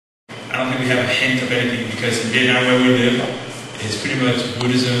I don't think we have a hint of anything, because in Vietnam where we live, it's pretty much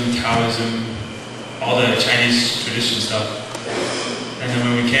Buddhism, Taoism, all the Chinese tradition stuff. And then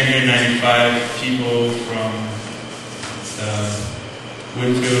when we came here in '95, people from the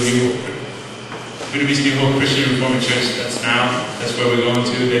Winfield New Hope Christian Reformed Church, that's where we're going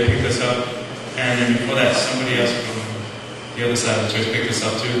to, they picked us up. And then before that, somebody else from the other side of the church picked us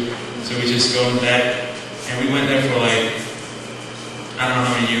up too. So we just go to that, and we went there for like, I don't know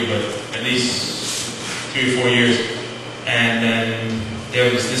how many years, but at least 3 or 4 years. And then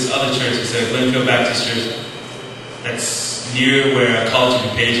there was this other church, it's a Glenfield Baptist Church, that's near where College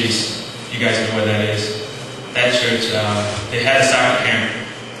of DuPage is. You guys know where that is. That church, they had a soccer camp.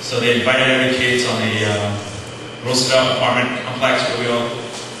 So they invited every kids on the Roosevelt apartment complex where we all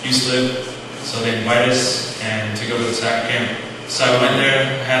used to live. So they invited us and to go to the soccer camp. So I went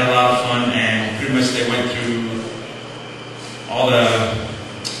there, had a lot of fun, and pretty much they went through all the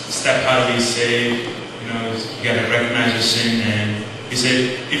step how to be saved. You know, you got to recognize your sin, and he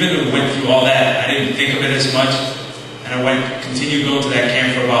said, even though we went through all that, I didn't think of it as much. And I continued going to that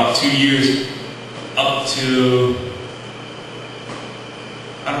camp for about 2 years, up to,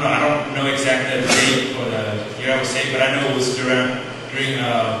 I don't know exactly the date or the year I was saved, but I know it was during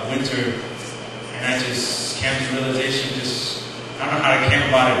winter, and I just came to realization, I don't know how to camp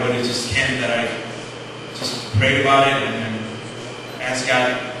about it, but it just came that I just prayed about it and then asked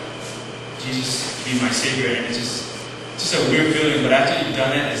God, Jesus, to be my Savior, and it's just a weird feeling, but after you've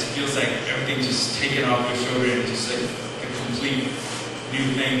done it, it feels like everything's just taken off your shoulder, and it's just like a complete new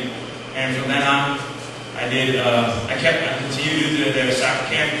thing. And from then on, I continued to do their soccer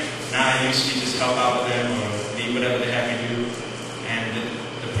camp. Now I usually just help out with them or lead whatever they have me do. And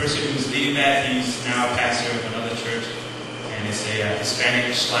the person who's leading that, he's now a pastor of another church, and it's a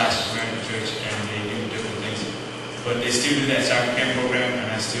Hispanic/American church, and they do different things. But they still do that soccer camp program,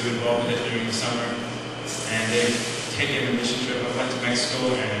 and I'm still involved with it during the summer. And they've taken a mission trip. I went to Mexico,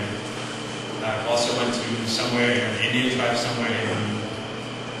 and I also went to somewhere, an Indian tribe somewhere in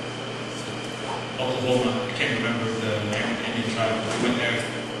Oklahoma. I can't remember the name of the Indian tribe, but we went there,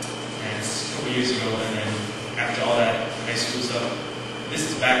 and it's a couple years ago. And then after all that high school stuff,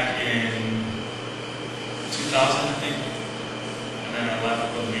 this is back in 2000, I think. And then I left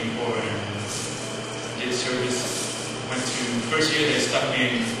for the Marine Corps and did service. Went to first year they stuck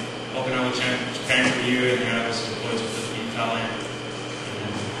me in Okinawa, Japan for a year, and then I was deployed to Thailand. And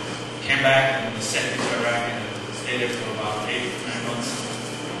then came back and sent me to Iraq and stayed there for about 8 or 9 months.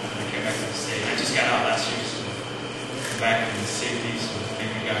 And I came back to the States. I just got out last year, so I'm back in safety, so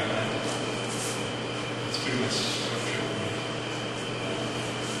thank you God for that. That's pretty much